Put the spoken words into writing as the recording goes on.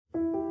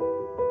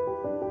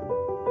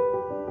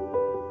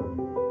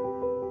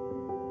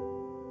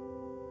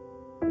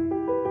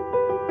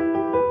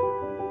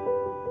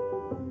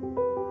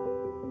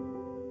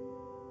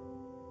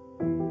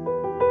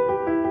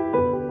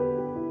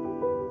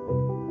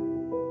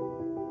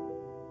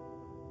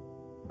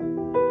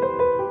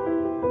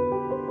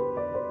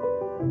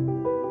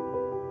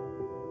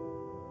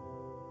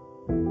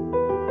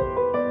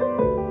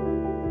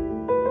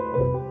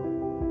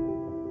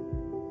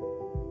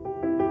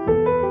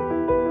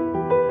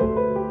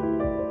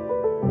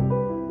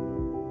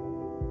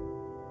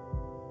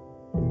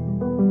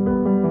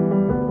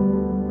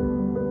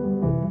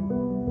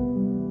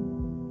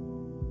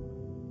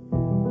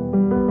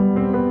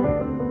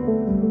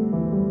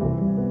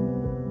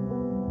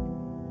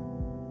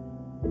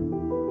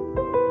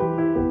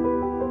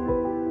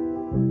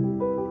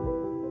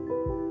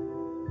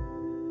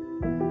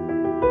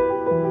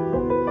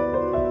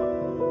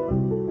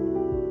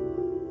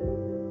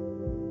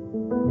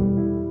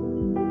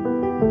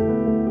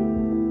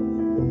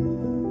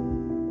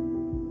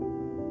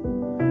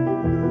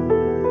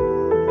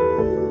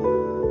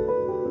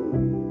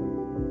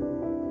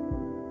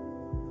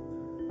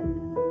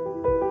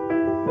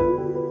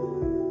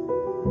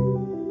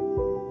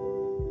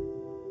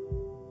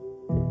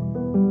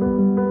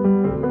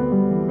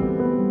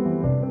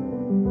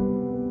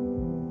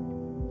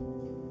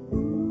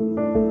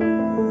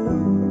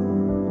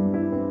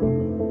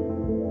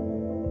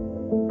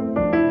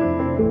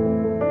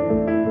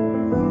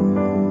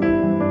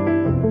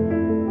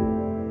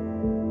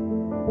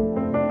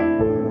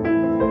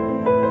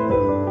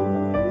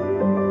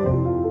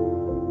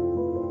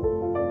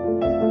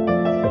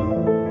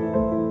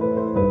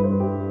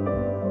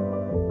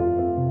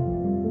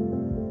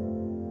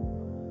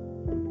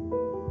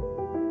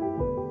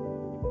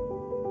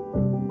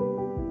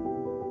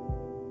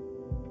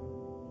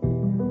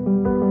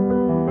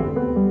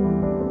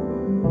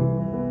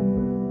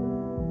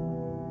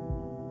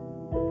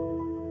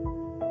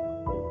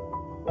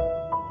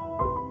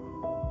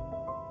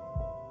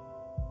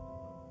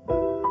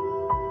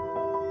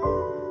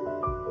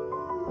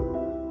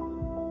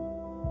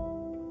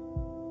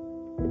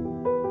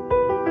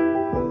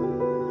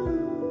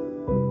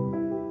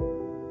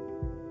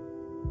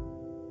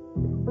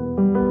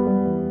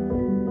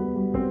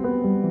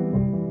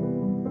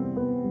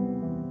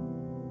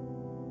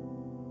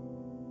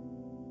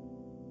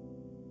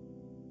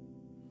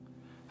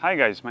Hi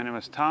guys, my name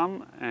is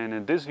Tom, and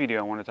in this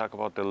video I want to talk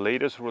about the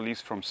latest release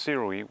from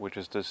Sirui, which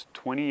is this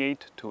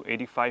 28 to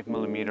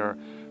 85mm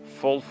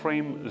full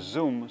frame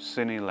zoom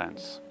Cine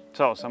lens.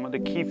 So some of the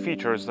key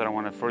features that I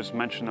want to first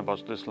mention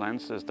about this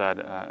lens is that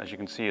as you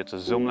can see, it's a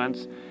zoom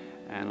lens,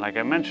 and like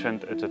I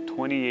mentioned, it's a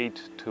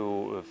 28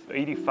 to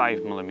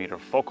 85mm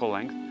focal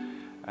length,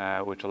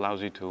 which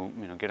allows you to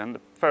get on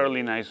the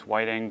fairly nice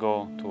wide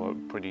angle to a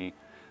pretty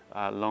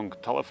long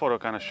telephoto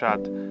kind of shot,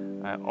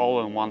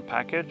 all in one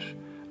package.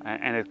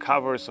 And it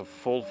covers a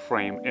full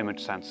frame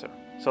image sensor.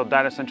 So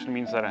that essentially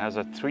means that it has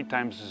a 3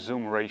 times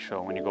zoom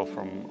ratio when you go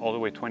from all the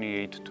way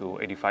 28 to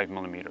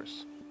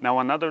 85mm. Now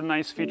another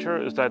nice feature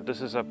is that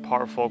this is a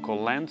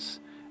Parfocal lens.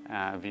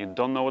 If you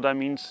don't know what that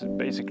means, it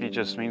basically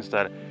just means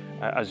that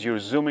as you're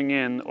zooming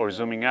in or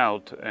zooming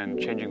out and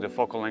changing the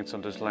focal length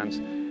of this lens,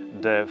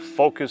 the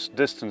focus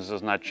distance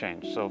does not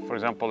change. So for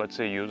example, let's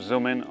say you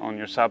zoom in on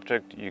your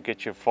subject, you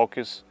get your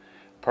focus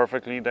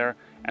perfectly there,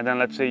 and then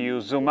let's say you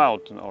zoom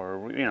out,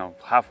 or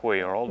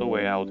halfway or all the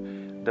way out,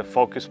 the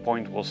focus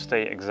point will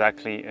stay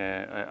exactly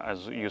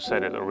as you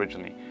set it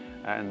originally.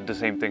 And the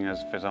same thing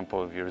as, for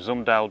example, if you're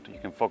zoomed out, you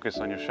can focus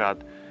on your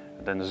shot,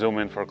 then zoom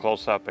in for a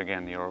close-up,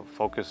 again your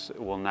focus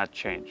will not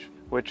change.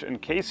 Which, in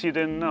case you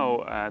didn't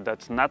know,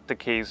 that's not the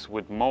case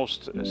with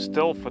most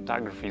still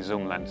photography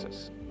zoom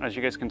lenses. As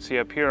you guys can see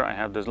up here, I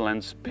have this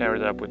lens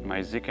paired up with my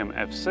ZCam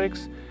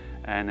F6,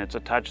 and it's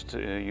attached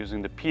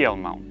using the PL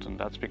mount, and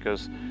that's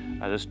because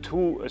there's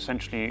 2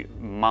 essentially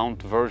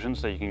mount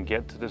versions that you can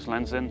get this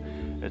lens in.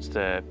 It's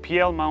the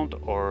PL mount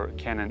or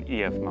Canon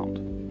EF mount.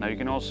 Now you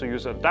can also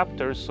use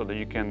adapters so that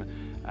you can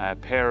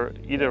pair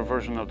either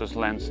version of this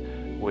lens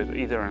with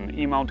either an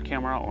E-mount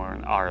camera or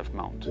an RF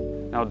mount.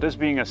 Now this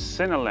being a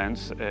Cine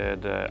lens,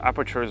 the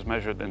aperture is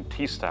measured in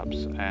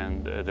T-stops,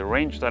 and the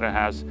range that it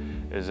has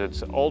is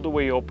it's all the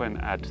way open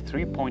at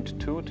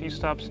 3.2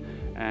 T-stops,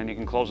 and you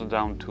can close it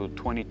down to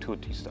 22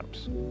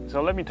 T-stops.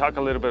 So let me talk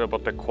a little bit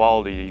about the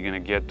quality you're gonna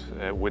get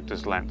with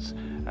this lens.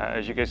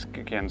 As you guys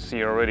can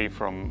see already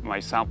from my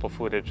sample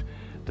footage,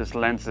 this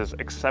lens is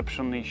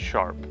exceptionally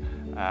sharp,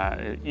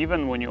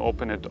 even when you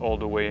open it all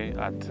the way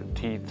at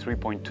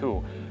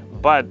T3.2.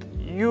 But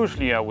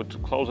usually I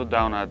would close it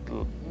down at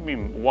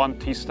 1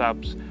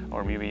 T-stops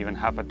or maybe even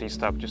half a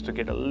T-stop, just to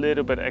get a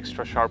little bit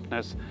extra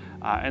sharpness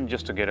and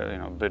just to get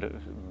a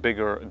bit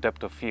bigger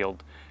depth of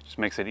field. Just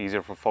makes it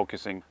easier for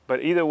focusing.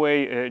 But either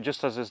way,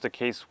 just as is the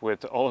case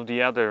with all of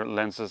the other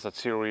lenses that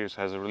Sirui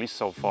has released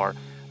so far,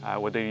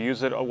 whether you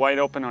use it wide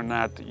open or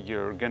not,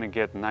 you're gonna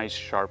get nice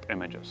sharp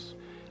images.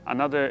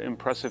 Another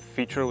impressive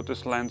feature with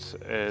this lens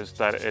is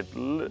that it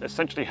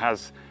essentially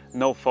has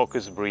no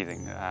focus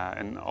breathing.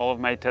 In all of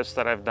my tests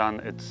that I've done,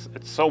 it's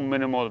so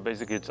minimal,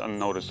 basically it's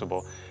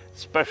unnoticeable,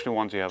 especially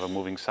once you have a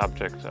moving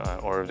subject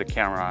or if the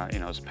camera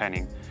is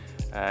panning.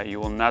 You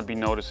will not be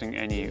noticing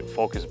any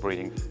focus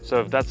breathing. So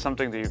if that's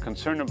something that you're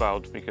concerned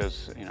about,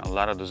 because a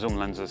lot of the zoom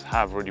lenses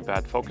have really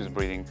bad focus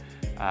breathing,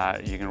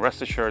 you can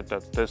rest assured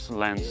that this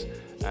lens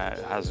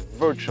has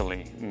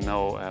virtually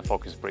no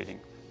focus breathing.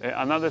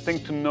 Another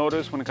thing to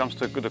notice when it comes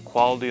to the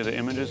quality of the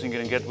images you're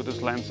going to get with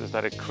this lens is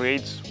that it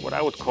creates what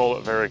I would call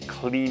a very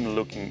clean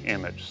looking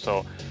image.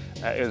 So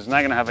it's not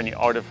going to have any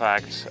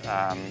artifacts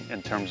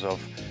in terms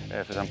of, for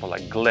example,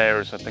 like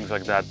glares or things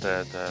like that.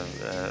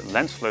 The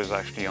lens flares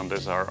actually on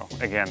this are,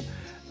 again,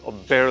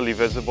 barely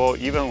visible.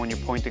 Even when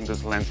you're pointing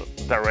this lens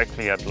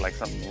directly at like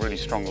some really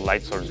strong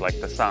light source like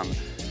the sun,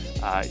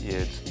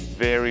 it's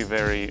very,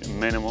 very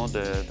minimal,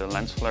 the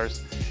lens flares,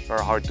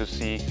 very hard to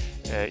see.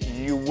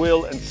 You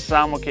will in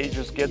some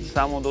occasions get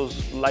some of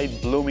those light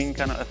blooming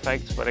kind of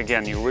effects, but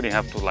again, you really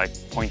have to like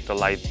point the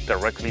light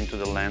directly into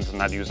the lens and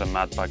not use a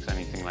matte box,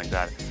 anything like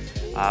that.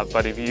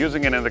 But if you're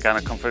using it in the kind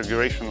of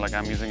configuration like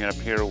I'm using it up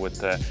here with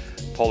the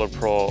Polar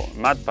Pro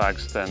matte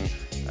box, then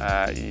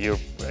you're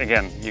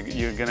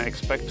gonna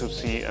expect to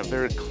see a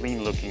very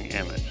clean looking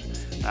image.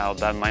 Now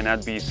that might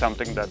not be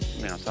something that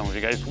some of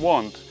you guys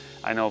want.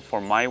 I know for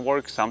my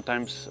work,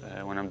 sometimes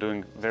when I'm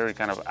doing very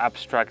kind of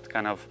abstract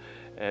kind of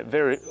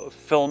very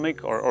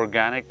filmic or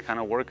organic kind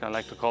of work, I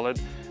like to call it,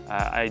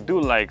 I do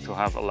like to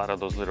have a lot of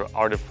those little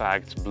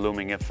artifacts,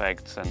 blooming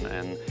effects,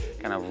 and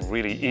kind of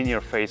really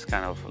in-your-face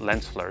kind of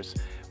lens flares,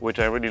 which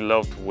I really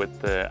loved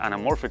with the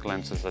anamorphic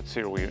lenses that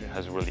Sirui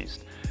has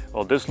released.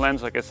 Well, this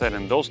lens, like I said,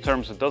 in those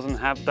terms, it doesn't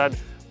have that,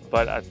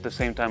 but at the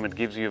same time, it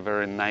gives you a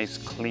very nice,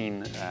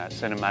 clean,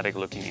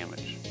 cinematic-looking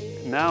image.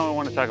 Now I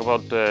want to talk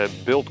about the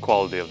build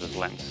quality of this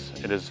lens.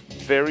 It is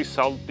very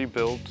solidly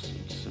built.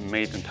 It's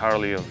made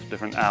entirely of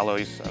different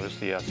alloys,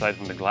 obviously, aside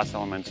from the glass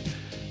elements.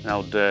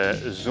 Now the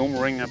zoom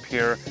ring up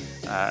here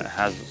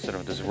has sort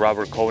of this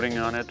rubber coating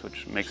on it,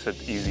 which makes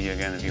it easy,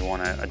 again, if you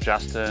want to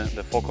adjust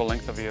the focal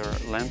length of your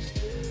lens.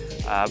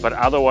 But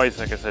otherwise,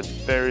 like I said,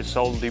 very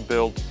solidly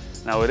built.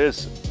 Now it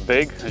is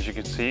big, as you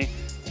can see,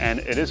 and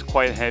it is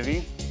quite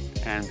heavy.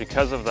 And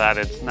because of that,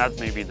 it's not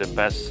maybe the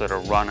best sort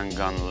of run and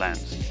gun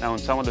lens. Now in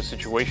some of the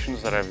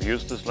situations that I've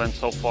used this lens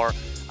so far,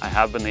 I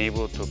have been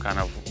able to kind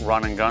of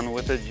run and gun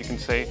with it, you can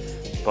say,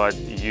 but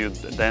you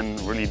then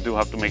really do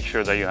have to make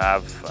sure that you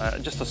have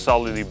just a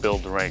solidly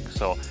built rig.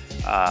 So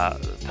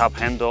top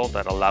handle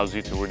that allows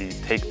you to really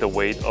take the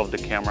weight of the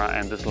camera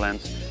and this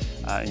lens.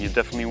 And you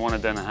definitely want to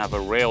then have a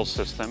rail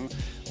system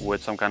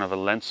with some kind of a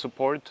lens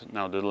support.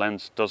 Now the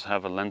lens does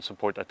have a lens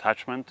support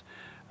attachment,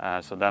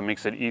 so that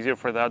makes it easier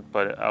for that,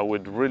 but I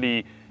would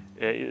really,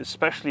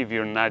 especially if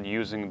you're not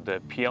using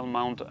the PL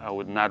mount, I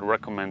would not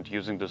recommend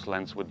using this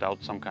lens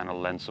without some kind of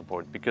lens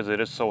support because it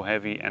is so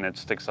heavy and it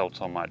sticks out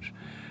so much.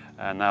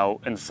 Now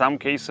in some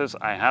cases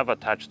I have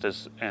attached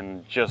this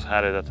and just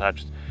had it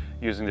attached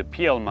using the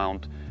PL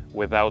mount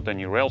without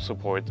any rail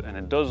support, and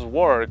it does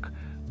work,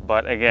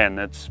 but again,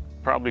 it's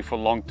probably for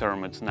long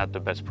term it's not the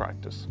best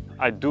practice.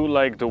 I do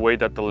like the way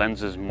that the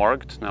lens is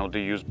marked. Now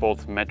they use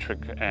both metric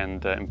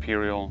and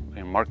imperial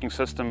marking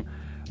system,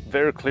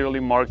 very clearly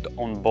marked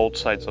on both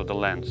sides of the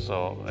lens.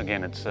 So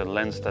again, it's a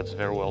lens that's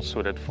very well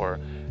suited for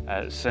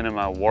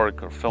cinema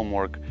work or film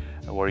work,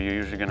 where you're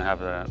usually going to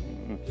have a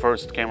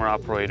first camera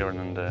operator and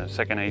then the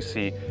second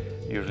AC,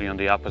 usually on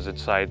the opposite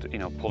side, you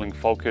know, pulling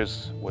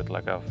focus with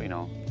like a, you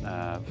know,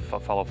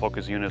 follow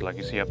focus unit like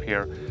you see up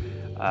here.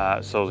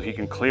 So he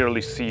can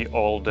clearly see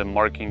all the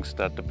markings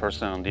that the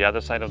person on the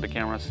other side of the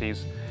camera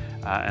sees.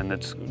 And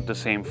it's the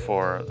same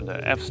for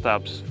the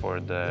f-stops,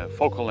 for the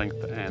focal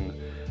length, and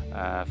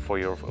for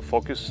your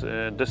focus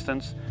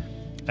distance.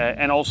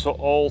 And also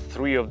all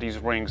three of these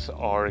rings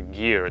are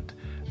geared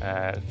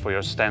for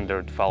your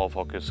standard follow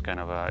focus kind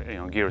of a, you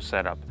know, gear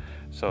setup.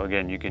 So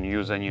again, you can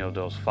use any of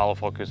those follow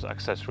focus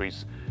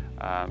accessories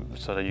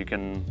so that you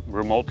can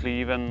remotely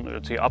even,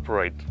 let's say,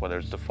 operate, whether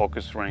it's the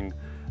focus ring,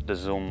 the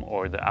zoom,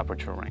 or the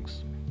aperture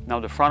rings. Now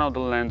the front of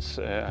the lens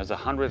has a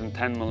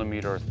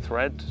 110mm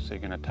thread, so you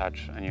can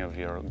attach any of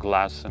your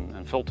glass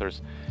and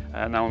filters.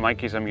 Now in my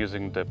case I'm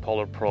using the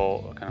Polar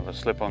Pro kind of a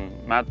slip-on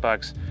matte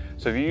backs.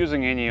 So if you're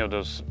using any of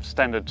those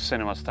standard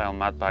cinema style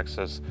matte backs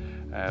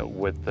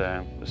with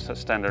the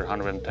standard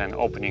 110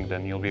 opening,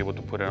 then you'll be able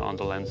to put it on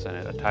the lens and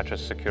it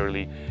attaches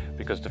securely,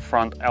 because the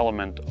front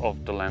element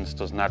of the lens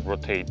does not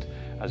rotate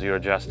as you're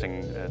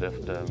adjusting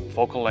the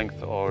focal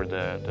length or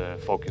the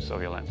focus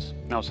of your lens.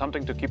 Now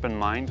something to keep in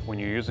mind when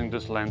you're using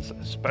this lens,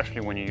 especially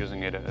when you're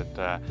using it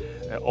at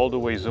all the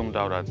way zoomed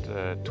out at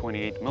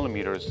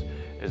 28mm,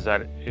 is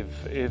that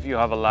if you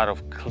have a lot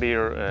of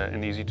clear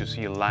and easy to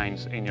see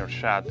lines in your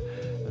shot,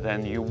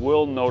 then you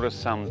will notice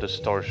some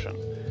distortion.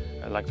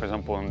 Like for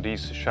example in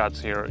these shots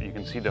here, you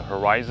can see the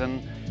horizon.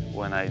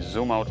 When I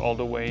zoom out all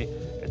the way,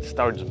 it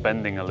starts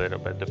bending a little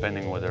bit,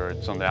 depending whether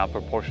it's on the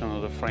upper portion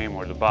of the frame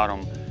or the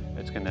bottom.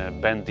 It's going to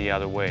bend the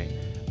other way.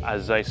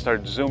 As I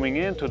start zooming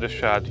into the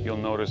shot, you'll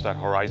notice that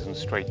horizon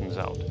straightens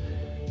out.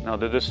 Now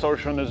the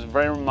distortion is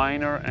very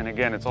minor, and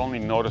again, it's only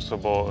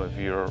noticeable if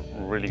you're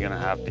really going to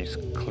have these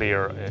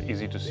clear,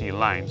 easy to see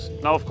lines.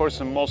 Now of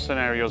course in most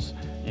scenarios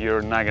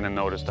you're not going to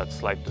notice that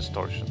slight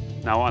distortion.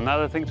 Now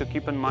another thing to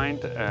keep in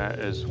mind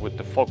is with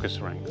the focus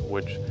ring,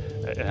 which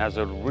it has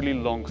a really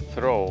long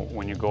throw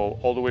when you go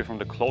all the way from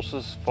the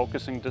closest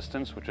focusing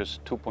distance, which is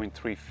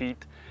 2.3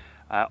 feet,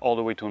 all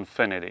the way to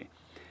infinity.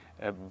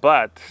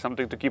 But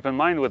something to keep in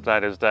mind with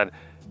that is that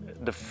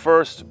the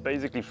first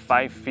basically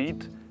 5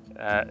 feet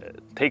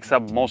takes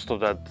up most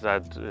of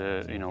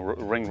that you know,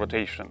 ring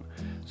rotation.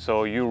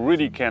 So you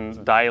really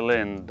can dial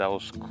in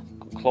those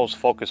close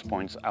focus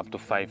points up to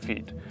 5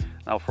 feet.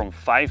 Now from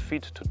 5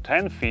 feet to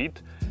 10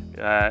 feet,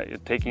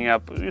 taking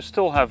up, you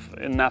still have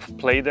enough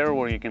play there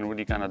where you can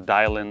really kind of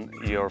dial in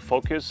your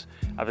focus.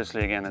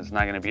 Obviously, again, it's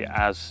not going to be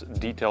as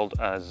detailed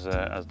as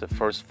the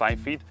first 5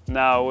 feet.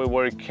 Now,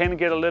 where it can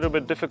get a little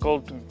bit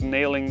difficult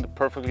nailing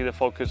perfectly the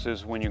focus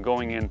is when you're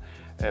going in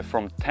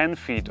from 10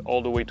 feet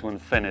all the way to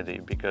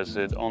infinity, because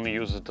it only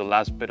uses the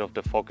last bit of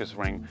the focus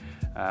ring.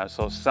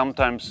 So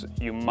sometimes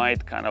you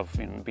might kind of,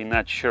 you know, be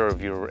not sure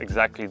if you're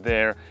exactly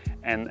there,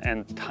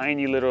 and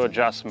tiny little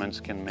adjustments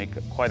can make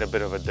quite a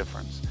bit of a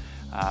difference.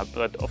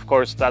 But of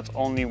course that's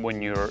only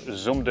when you're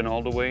zoomed in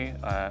all the way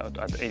at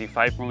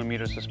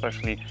 85mm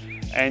especially,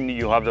 and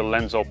you have the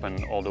lens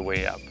open all the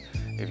way up.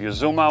 If you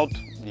zoom out,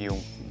 you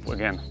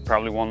again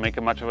probably won't make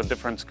much of a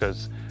difference,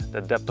 because the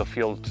depth of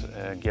field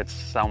gets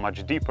so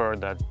much deeper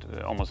that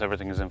almost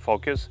everything is in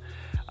focus.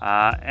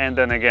 And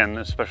then again,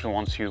 especially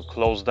once you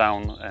close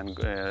down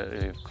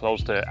and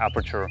close the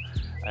aperture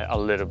a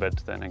little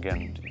bit, then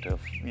again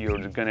you're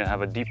going to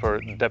have a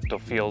deeper depth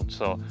of field,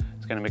 so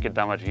it's going to make it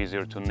that much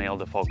easier to nail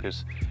the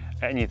focus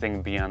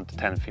anything beyond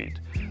 10 feet.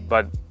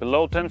 But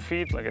below 10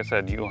 feet, like I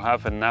said, you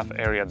have enough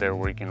area there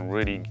where you can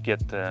really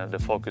get the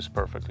focus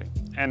perfectly.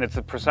 And it's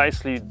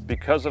precisely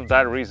because of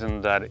that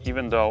reason that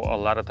even though a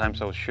lot of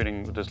times I was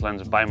shooting with this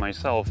lens by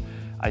myself,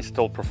 I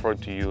still prefer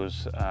to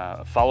use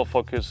follow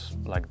focus,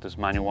 like this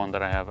manual one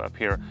that I have up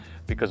here,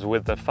 because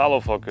with the follow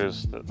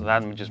focus,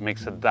 that just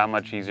makes it that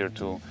much easier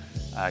to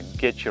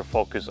get your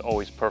focus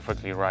always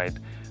perfectly right.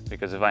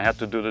 Because if I had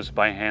to do this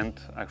by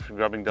hand, actually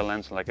grabbing the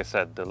lens, like I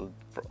said,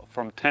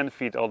 from 10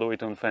 feet all the way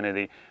to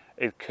infinity,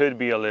 it could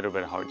be a little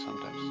bit hard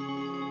sometimes.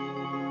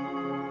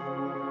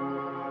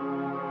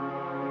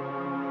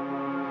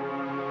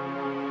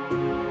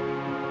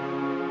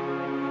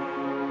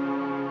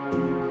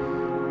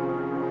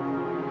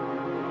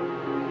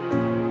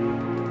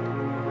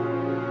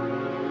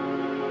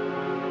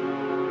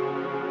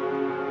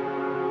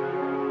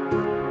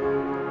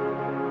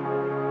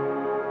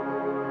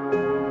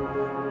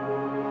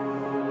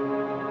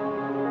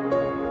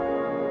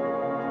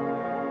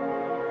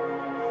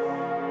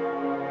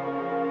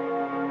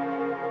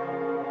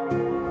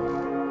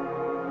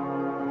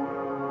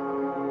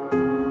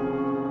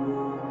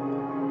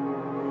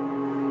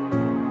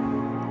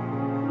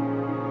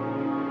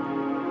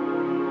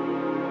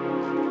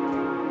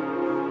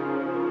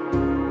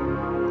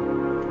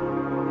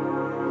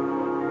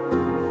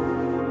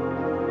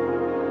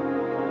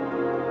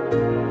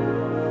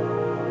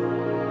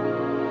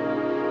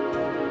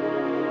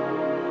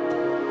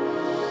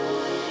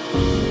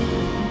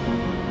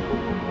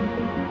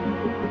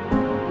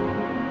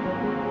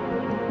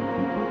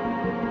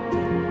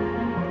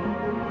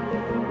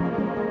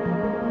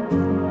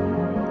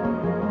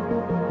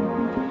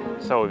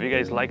 So if you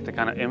guys like the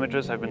kind of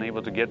images I've been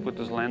able to get with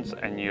this lens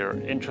and you're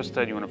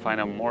interested, you want to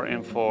find out more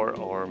info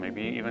or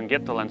maybe even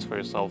get the lens for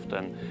yourself,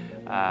 then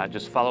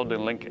just follow the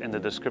link in the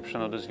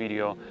description of this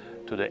video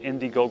to the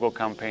Indiegogo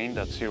campaign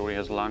that Sirui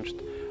has launched,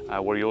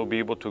 where you'll be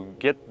able to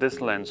get this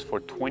lens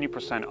for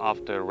 20%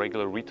 off the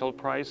regular retail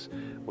price,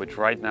 which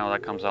right now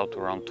that comes out to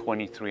around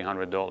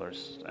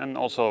 $2,300. And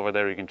also over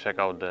there you can check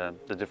out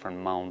the different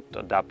mount,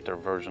 adapter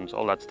versions,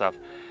 all that stuff,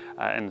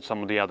 and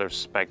some of the other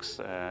specs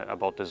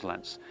about this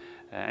lens.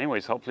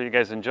 Anyways, hopefully you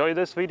guys enjoy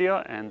this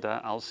video, and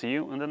I'll see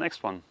you in the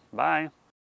next one. Bye!